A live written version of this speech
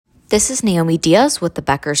This is Naomi Diaz with the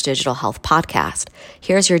Becker's Digital Health Podcast.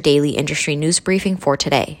 Here's your daily industry news briefing for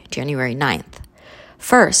today, January 9th.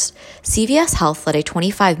 First, CVS Health led a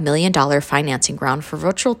 $25 million financing round for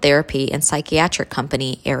virtual therapy and psychiatric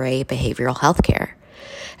company Array Behavioral Healthcare.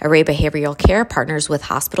 Array Behavioral Care partners with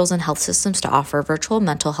hospitals and health systems to offer virtual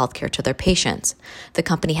mental health care to their patients. The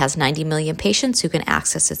company has 90 million patients who can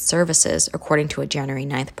access its services, according to a January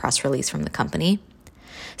 9th press release from the company.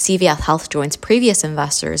 CVS Health joins previous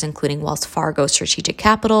investors, including Wells Fargo Strategic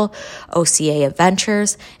Capital, OCA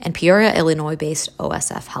Ventures, and Peoria, Illinois-based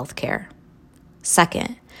OSF Healthcare.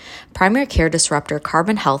 Second, primary care disruptor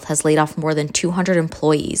Carbon Health has laid off more than 200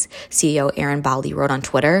 employees, CEO Aaron Bali wrote on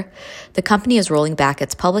Twitter. The company is rolling back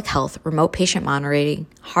its public health, remote patient monitoring,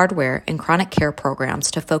 hardware, and chronic care programs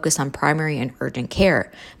to focus on primary and urgent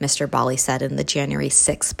care, Mr. Bali said in the January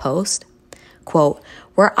 6th post. Quote,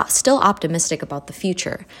 "We're still optimistic about the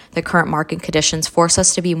future. The current market conditions force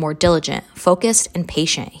us to be more diligent, focused, and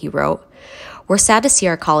patient," he wrote. "We're sad to see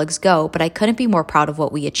our colleagues go, but I couldn't be more proud of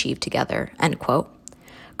what we achieved together," end quote.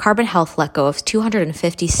 Carbon Health let go of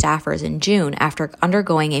 250 staffers in June after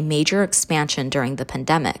undergoing a major expansion during the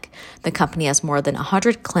pandemic. The company has more than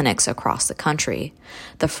 100 clinics across the country.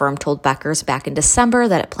 The firm told Becker's back in December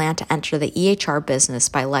that it planned to enter the EHR business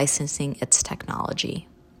by licensing its technology.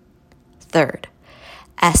 Third,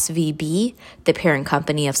 SVB, the parent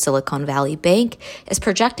company of Silicon Valley Bank, is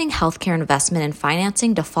projecting healthcare investment and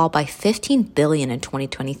financing to fall by $15 billion in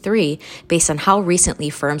 2023 based on how recently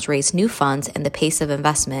firms raised new funds and the pace of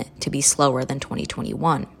investment to be slower than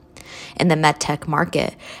 2021. In the medtech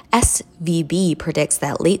market, SVB predicts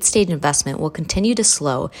that late-stage investment will continue to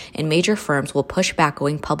slow and major firms will push back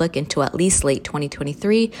going public into at least late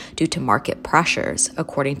 2023 due to market pressures,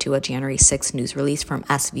 according to a January 6 news release from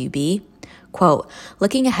SVB. Quote,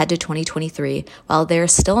 "Looking ahead to 2023, while there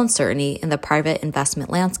is still uncertainty in the private investment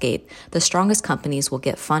landscape, the strongest companies will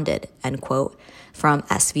get funded," end quote, from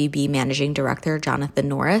SVB Managing Director Jonathan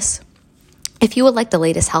Norris. If you would like the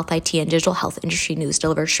latest health, IT, and digital health industry news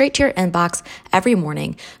delivered straight to your inbox every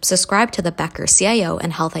morning, subscribe to the Becker CIO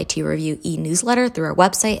and Health IT Review e-newsletter through our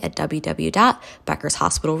website at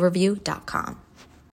www.beckershospitalreview.com.